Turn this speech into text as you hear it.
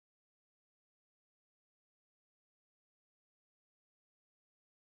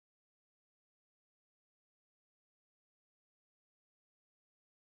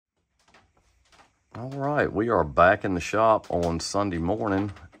All right, we are back in the shop on Sunday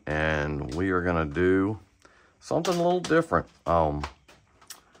morning, and we are gonna do something a little different.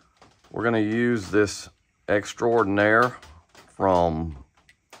 We're gonna use this Extraordinaire from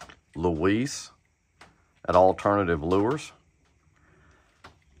Luis at Alternative Lures.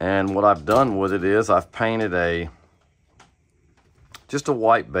 And what I've done with it is I've painted just a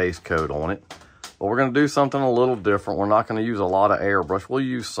white base coat on it. But we're gonna do something a little different. We're not gonna use a lot of airbrush. We'll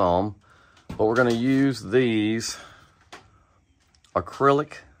use some, but we're gonna use these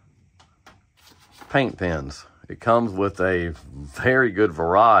acrylic paint pens. It comes with a very good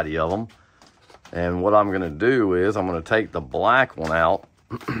variety of them. And what I'm gonna do is I'm gonna take the black one out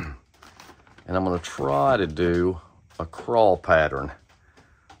and I'm gonna try to do a crawl pattern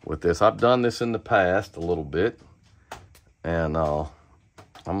with this. I've done this in the past a little bit, and I'm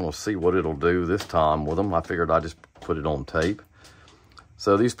gonna see what it'll do this time with them. I figured I'd just put it on tape.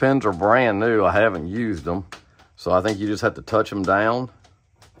 So these pens are brand new. I haven't used them. So I think you just have to touch them down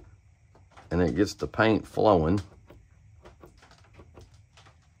and it gets the paint flowing.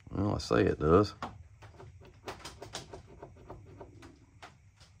 Well, I say it does.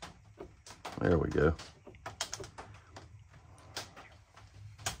 There we go.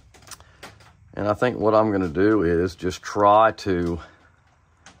 And I think what I'm gonna do is just try to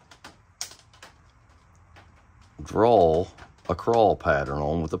draw a crawl pattern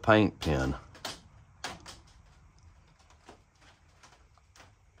on with a paint pen.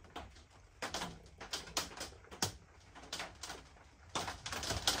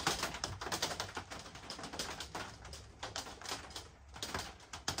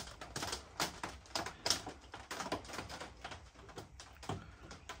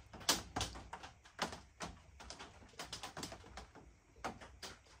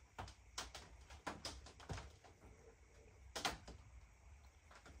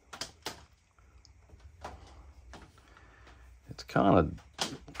 It's kind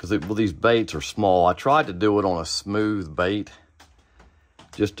of, because well, these baits are small. I tried to do it on a smooth bait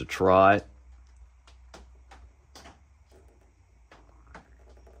just to try it.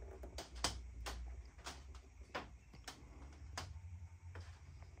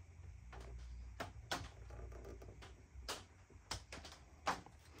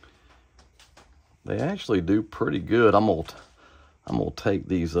 They actually do pretty good. I'm gonna take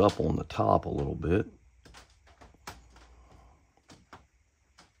these up on the top a little bit.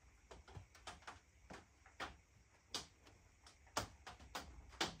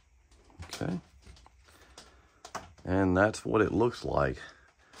 Okay, and that's what it looks like.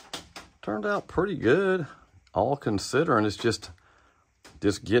 Turned out pretty good, all considering. It's just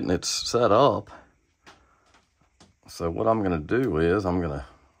getting it set up. So what I'm gonna do is I'm gonna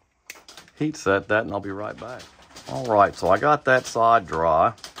heat set that and I'll be right back. All right, so I got that side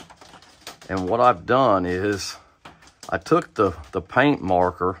dry, and what I've done is I took the paint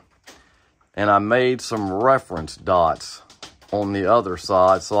marker and I made some reference dots on the other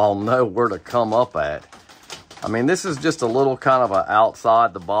side so I'll know where to come up at. I mean, this is just a little kind of an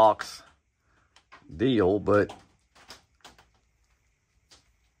outside the box deal, but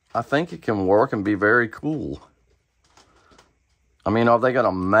I think it can work and be very cool. I mean, are they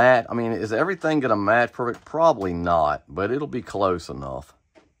gonna match? I mean, is everything gonna match perfect? Probably not, but it'll be close enough.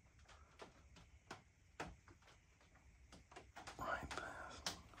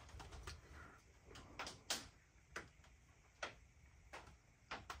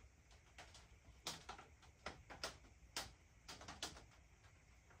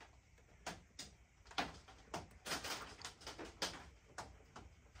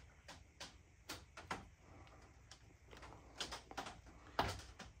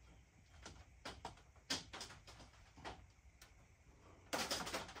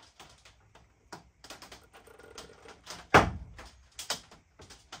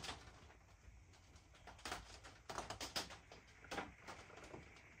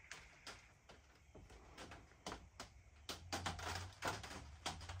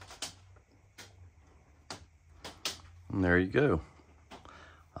 And there you go.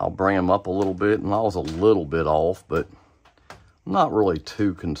 I'll bring them up a little bit, and I was a little bit off, but I'm not really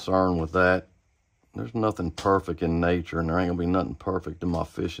too concerned with that. There's nothing perfect in nature, and there ain't gonna be nothing perfect in my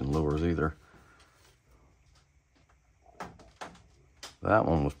fishing lures either. That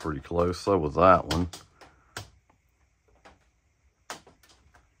one was pretty close, so was that one.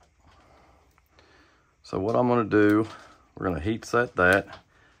 So what I'm gonna do, we're gonna heat set that,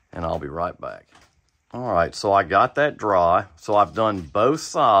 and I'll be right back. All right, so I got that dry. So I've done both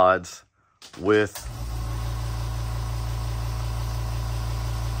sides with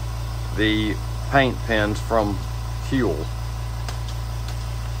the paint pens from Huel.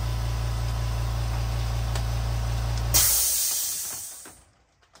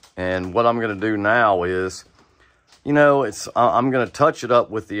 And what I'm going to do now is, you know, I'm going to touch it up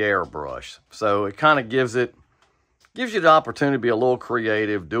with the airbrush. So it kind of gives you the opportunity to be a little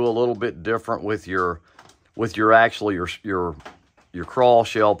creative, do a little bit different with your crawl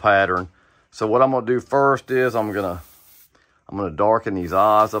shell pattern. So what I'm going to do first is I'm going to darken these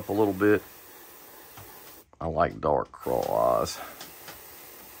eyes up a little bit. I like dark crawl eyes.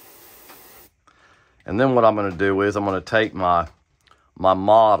 And then what I'm going to do is I'm going to take my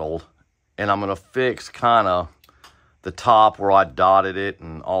model and I'm going to fix kind of the top where I dotted it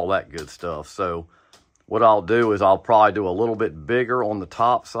and all that good stuff. So what I'll do is I'll probably do a little bit bigger on the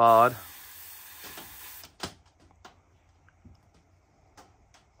top side.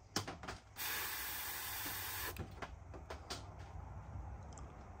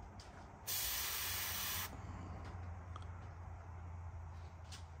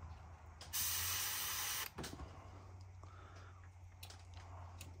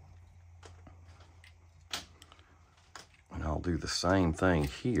 I'll do the same thing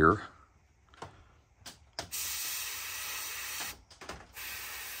here.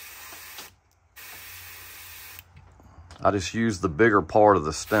 I just use the bigger part of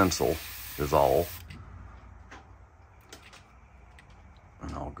the stencil is all.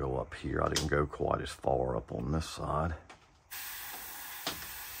 And I'll go up here. I didn't go quite as far up on this side.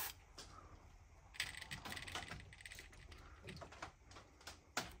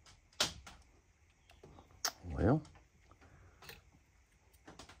 Well,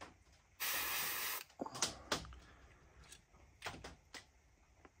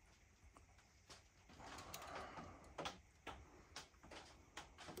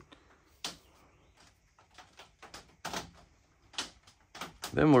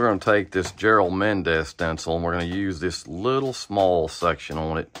 then we're going to take this Gerald Mendez stencil and we're going to use this little small section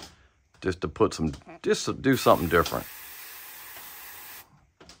on it just to do something different.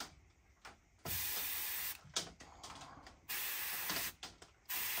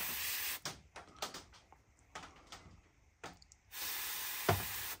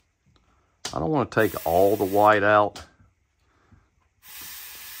 I don't want to take all the white out,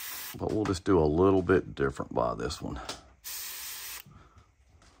 but we'll just do a little bit different by this one.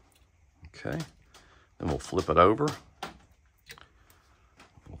 Okay, then we'll flip it over.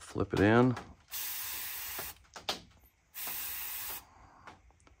 We'll flip it in.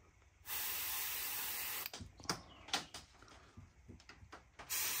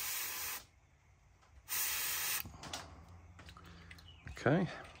 Okay,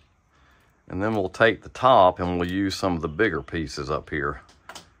 and then we'll take the top and we'll use some of the bigger pieces up here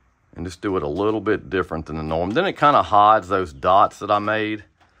and just do it a little bit different than the norm. Then it kind of hides those dots that I made.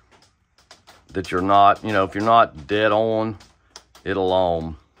 That you're not, you know, if you're not dead on, it'll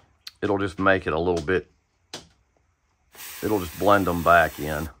just make it a little bit, it'll just blend them back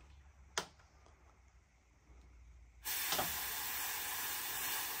in.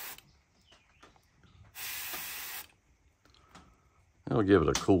 It'll give it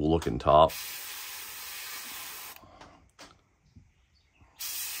a cool looking top.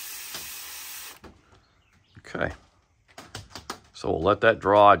 Okay, so we'll let that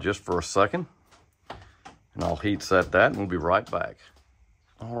dry just for a second. And I'll heat set that and we'll be right back.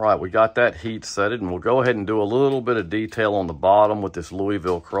 All right, we got that heat setted and we'll go ahead and do a little bit of detail on the bottom with this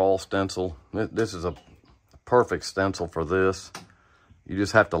Louisville crawl stencil. This is a perfect stencil for this. You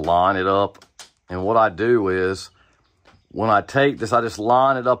just have to line it up. And what I do is, when I take this, I just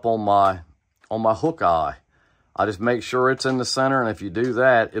line it up on my hook eye. I just make sure it's in the center, and if you do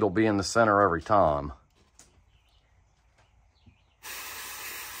that, it'll be in the center every time.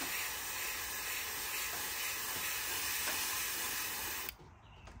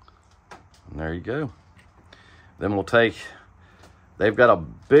 And there you go. Then we'll take, they've got a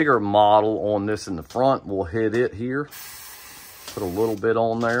bigger model on this in the front. We'll hit it here. Put a little bit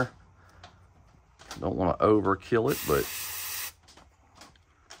on there. Don't want to overkill it, but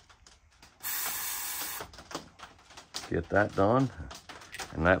get that done.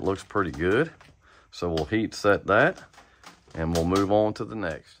 And that looks pretty good. So we'll heat set that and we'll move on to the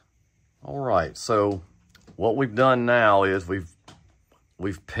next. All right, so what we've done now is we've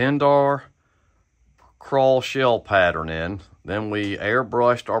pinned our crawl shell pattern in. Then we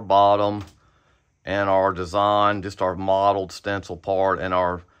airbrushed our bottom and our design, just our modeled stencil part and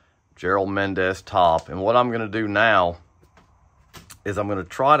our Gerald Mendez top. And what I'm going to do now is I'm going to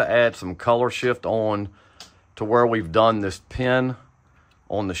try to add some color shift on to where we've done this pin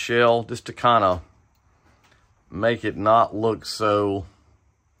on the shell, just to kind of make it not look so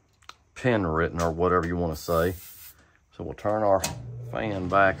pin written or whatever you want to say. So we'll turn our fan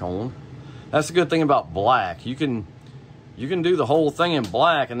back on. That's the good thing about black. You can You can do the whole thing in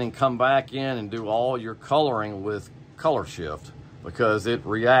black and then come back in and do all your coloring with color shift, because it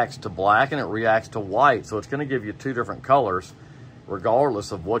reacts to black and it reacts to white. So it's going to give you two different colors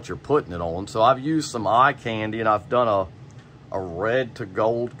regardless of what you're putting it on. So I've used some eye candy and I've done a red to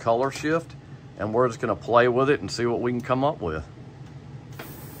gold color shift, and we're just going to play with it and see what we can come up with.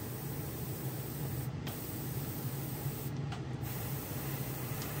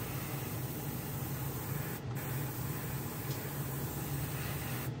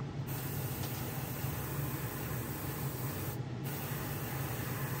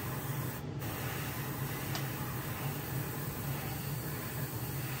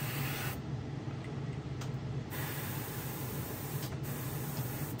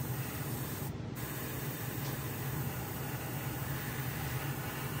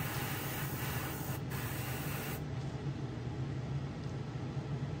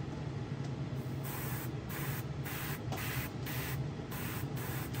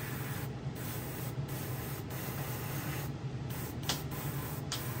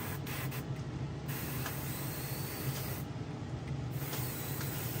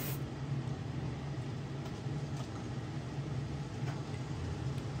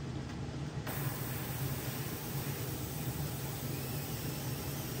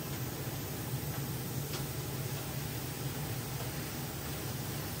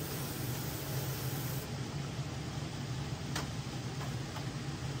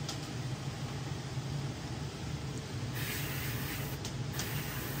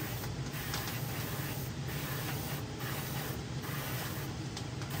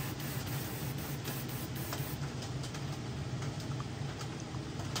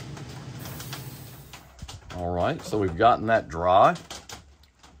 All right, so we've gotten that dry.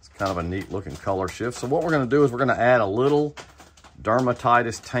 It's kind of a neat looking color shift. So what we're gonna do is we're gonna add a little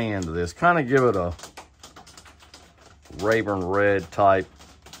dermatitis tan to this, kind of give it a Rayburn red type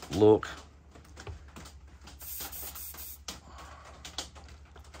look.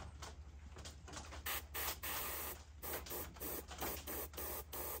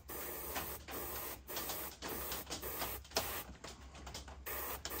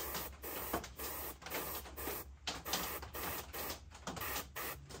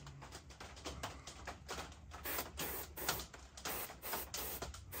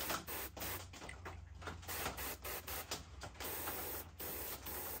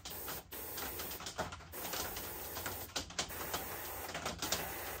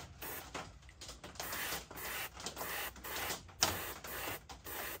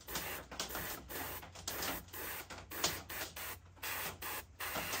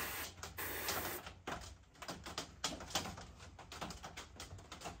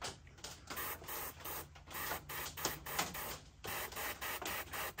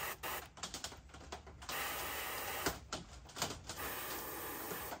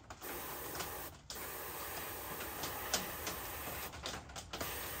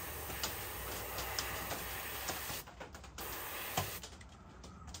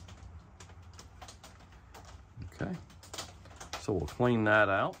 Okay, so we'll clean that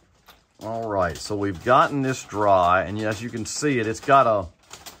out. All right, so we've gotten this dry, and as you can see it's got a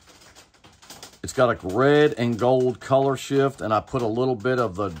red and gold color shift, and I put a little bit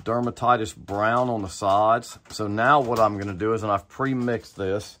of the dermatitis brown on the sides. So now what I'm gonna do is, and I've pre-mixed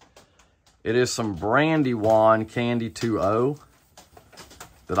this, it is some Brandywine Candy 2.0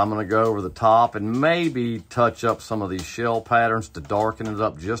 that I'm gonna go over the top and maybe touch up some of these shell patterns to darken it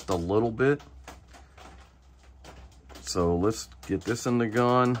up just a little bit. So let's get this in the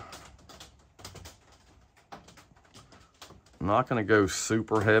gun. I'm not gonna go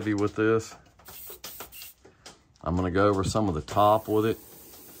super heavy with this. I'm gonna go over some of the top with it,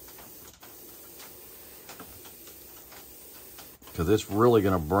 because it's really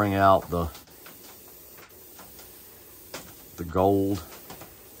gonna bring out the gold.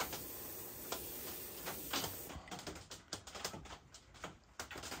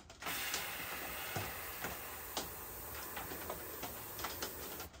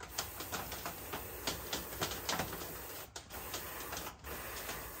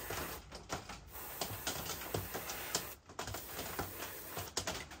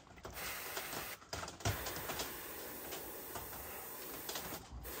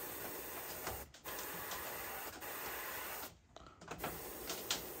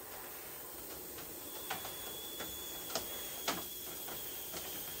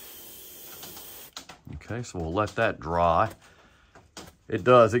 Okay, so we'll let that dry. It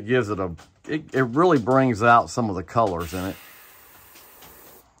does, it gives it a, it really brings out some of the colors in it.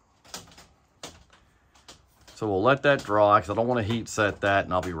 So we'll let that dry because I don't want to heat set that,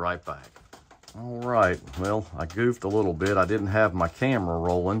 and I'll be right back. All right, well, I goofed a little bit. I didn't have my camera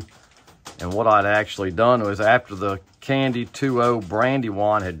rolling. And what I'd actually done was after the Candy 2.0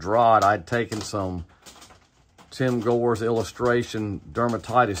 Brandywine had dried, I'd taken some Tim Gore's Illustration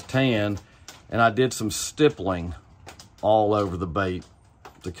Dermatitis Tan, and I did some stippling all over the bait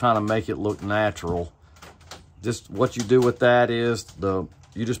to kind of make it look natural. Just what you do with that is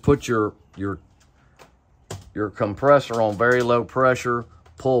you just put your compressor on very low pressure,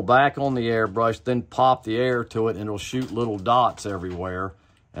 pull back on the airbrush, then pop the air to it, and it'll shoot little dots everywhere.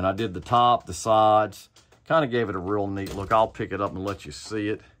 And I did the top, the sides, kind of gave it a real neat look. I'll pick it up and let you see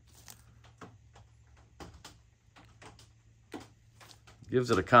it. Gives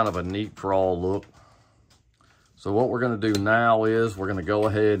it a kind of a neat crawl look. So what we're going to do now is we're going to go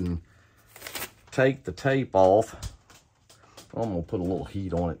ahead and take the tape off. I'm going to put a little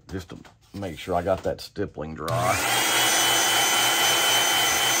heat on it just to make sure I got that stippling dry.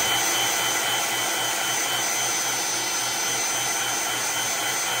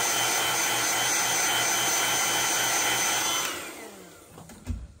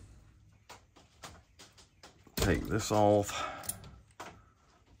 Take this off.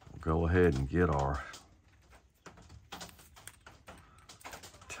 We'll go ahead and get our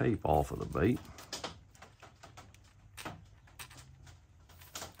tape off of the bait.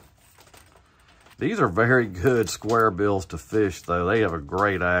 These are very good square bills to fish, though. They have a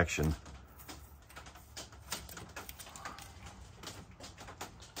great action.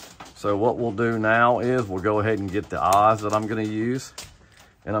 So what we'll do now is we'll go ahead and get the eyes that I'm going to use.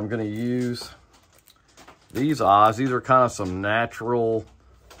 And I'm going to use these eyes. These are kind of some natural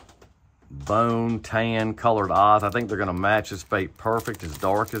bone tan colored eyes. I think they're going to match this bait perfect, as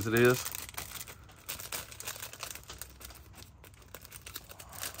dark as it is.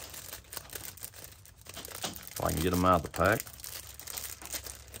 If I can get them out of the pack.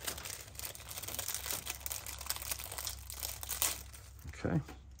 Okay.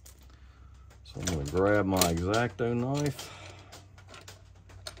 So I'm going to grab my X-Acto knife.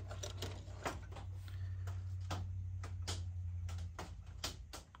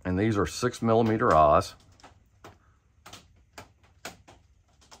 And these are 6mm eyes.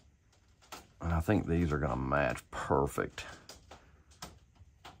 And I think these are going to match perfect.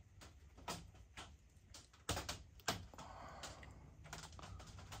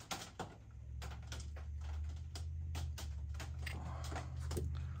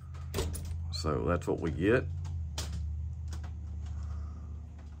 So that's what we get.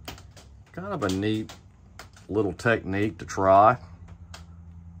 Kind of a neat little technique to try.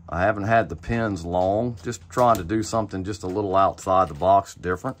 I haven't had the pins long, just trying to do something just a little outside the box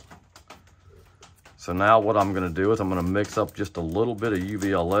different. So now what I'm going to do is I'm going to mix up just a little bit of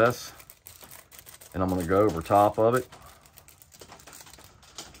UVLS, and I'm going to go over top of it.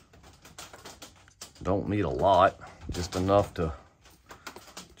 Don't need a lot, just enough to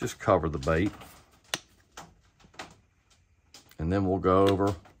just cover the bait. And then we'll go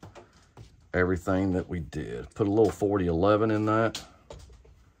over everything that we did. Put a little 4011 in that.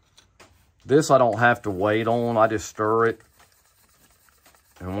 This I don't have to wait on, I just stir it.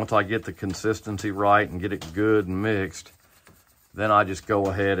 And once I get the consistency right and get it good and mixed, then I just go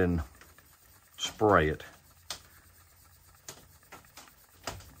ahead and spray it.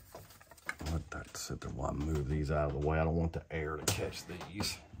 Let that sit there while I move these out of the way. I don't want the air to catch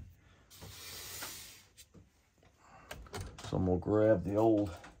these. So I'm gonna grab the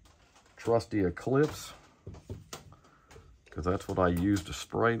old trusty Eclipse, because that's what I use to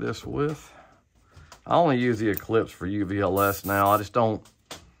spray this with. I only use the Eclipse for UVLS now. I just don't,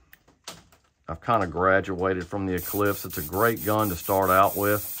 I've kind of graduated from the Eclipse. It's a great gun to start out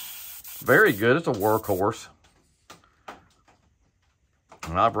with. Very good, it's a workhorse.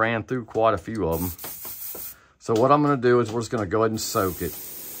 And I've ran through quite a few of them. So what I'm gonna do is we're just gonna go ahead and soak it.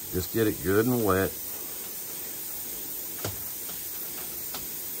 Just get it good and wet.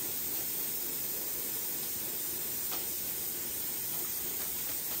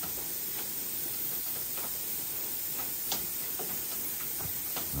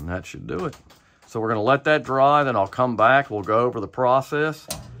 And that should do it. So we're gonna let that dry, then I'll come back, we'll go over the process,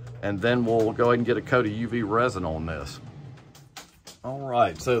 and then we'll go ahead and get a coat of UV resin on this. All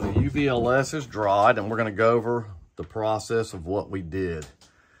right, so the UVLS is dried, and we're gonna go over the process of what we did.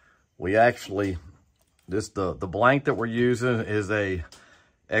 We actually, the blank that we're using is a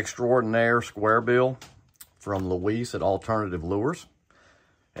Extraordinaire square bill from Luis at Alternative Lures.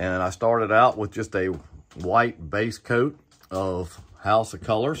 And I started out with just a white base coat of House of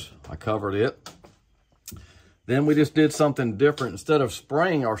Colors. I covered it. Then we just did something different. Instead of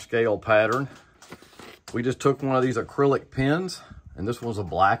spraying our scale pattern, we just took one of these acrylic pens, and this one's a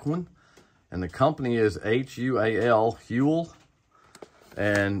black one, And the company is Hual, Hual.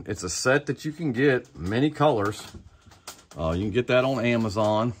 And it's a set that you can get many colors. You can get that on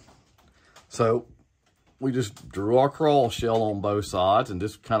Amazon. So we just drew our crawl shell on both sides and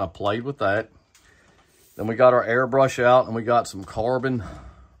just kind of played with that. Then we got our airbrush out and we got some carbon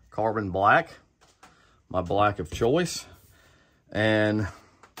black, my black of choice. And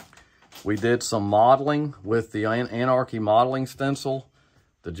we did some modeling with the Anarchy modeling stencil,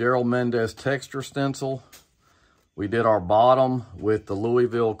 the Gerald Mendez texture stencil. We did our bottom with the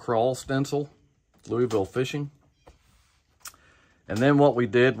Louisville crawl stencil, Louisville fishing. And then what we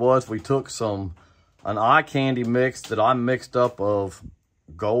did was we took an eye candy mix that I mixed up of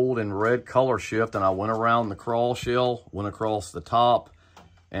gold and red color shift, and I went around the crawl shell, went across the top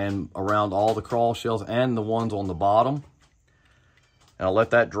and around all the crawl shells and the ones on the bottom. And I let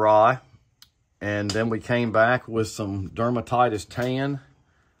that dry. And then we came back with some dermatitis tan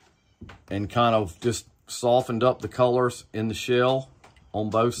and kind of just softened up the colors in the shell on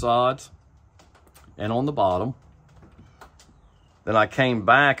both sides and on the bottom. Then I came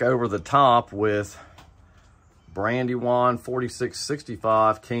back over the top with Brandywine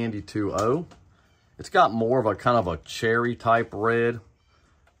 4665 Candy 2.0. It's got more of a kind of a cherry type red.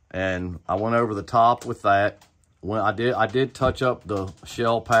 And I went over the top with that. When I did touch up the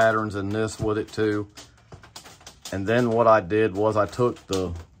shell patterns in this with it too. And then what I did was I took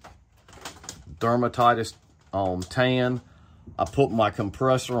the dermatitis tan. I put my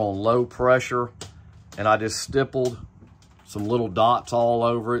compressor on low pressure and I just stippled some little dots all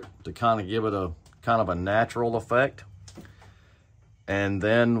over it to kind of give it a kind of a natural effect. And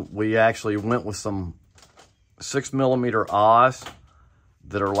then we actually went with some 6mm eyes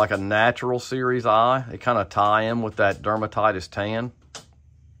that are like a natural series eye. They kind of tie in with that dermatitis tan.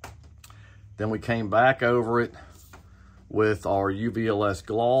 Then we came back over it with our UVLS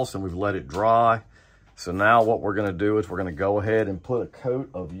gloss and we've let it dry. So now what we're gonna do is we're gonna go ahead and put a coat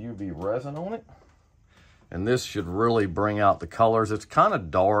of UV resin on it. And this should really bring out the colors. It's kind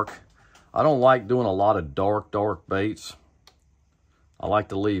of dark. I don't like doing a lot of dark baits. I like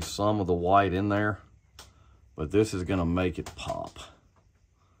to leave some of the white in there, but this is gonna make it pop.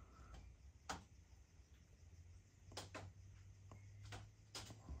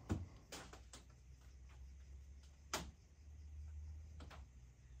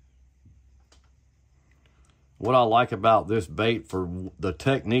 What I like about this bait for the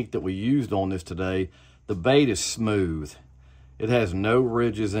technique that we used on this today, the bait is smooth. It has no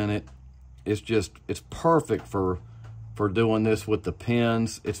ridges in it. It's perfect for doing this with the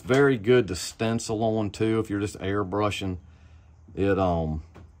pins. It's very good to stencil on too if you're just airbrushing. It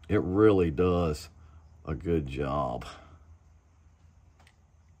really does a good job.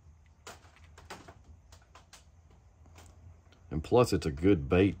 And plus it's a good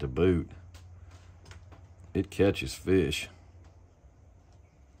bait to boot. It catches fish.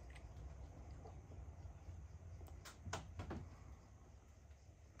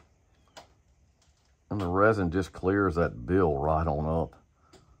 And the resin just clears that bill right on up.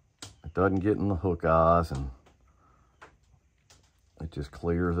 It doesn't get in the hook eyes and it just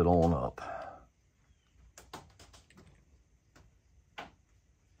clears it on up.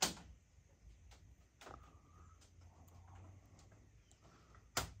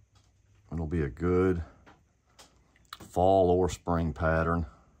 It'll be a good fall or spring pattern,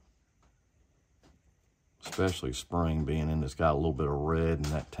 especially spring being in it's got a little bit of red and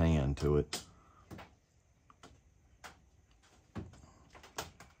that tan to it.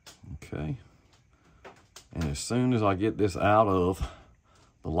 Okay, and as soon as I get this out of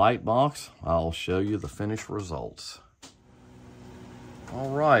the light box, I'll show you the finished results. All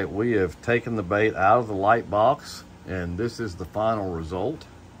right, we have taken the bait out of the light box and this is the final result.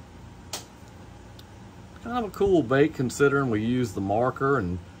 Kind of a cool bait considering we used the marker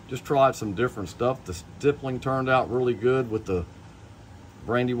and just tried some different stuff. The stippling turned out really good with the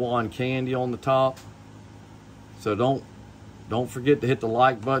Brandywine candy on the top. So don't forget to hit the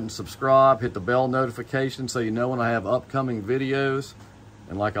like button, subscribe, hit the bell notification so you know when I have upcoming videos.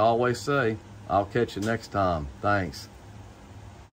 And like I always say, I'll catch you next time. Thanks.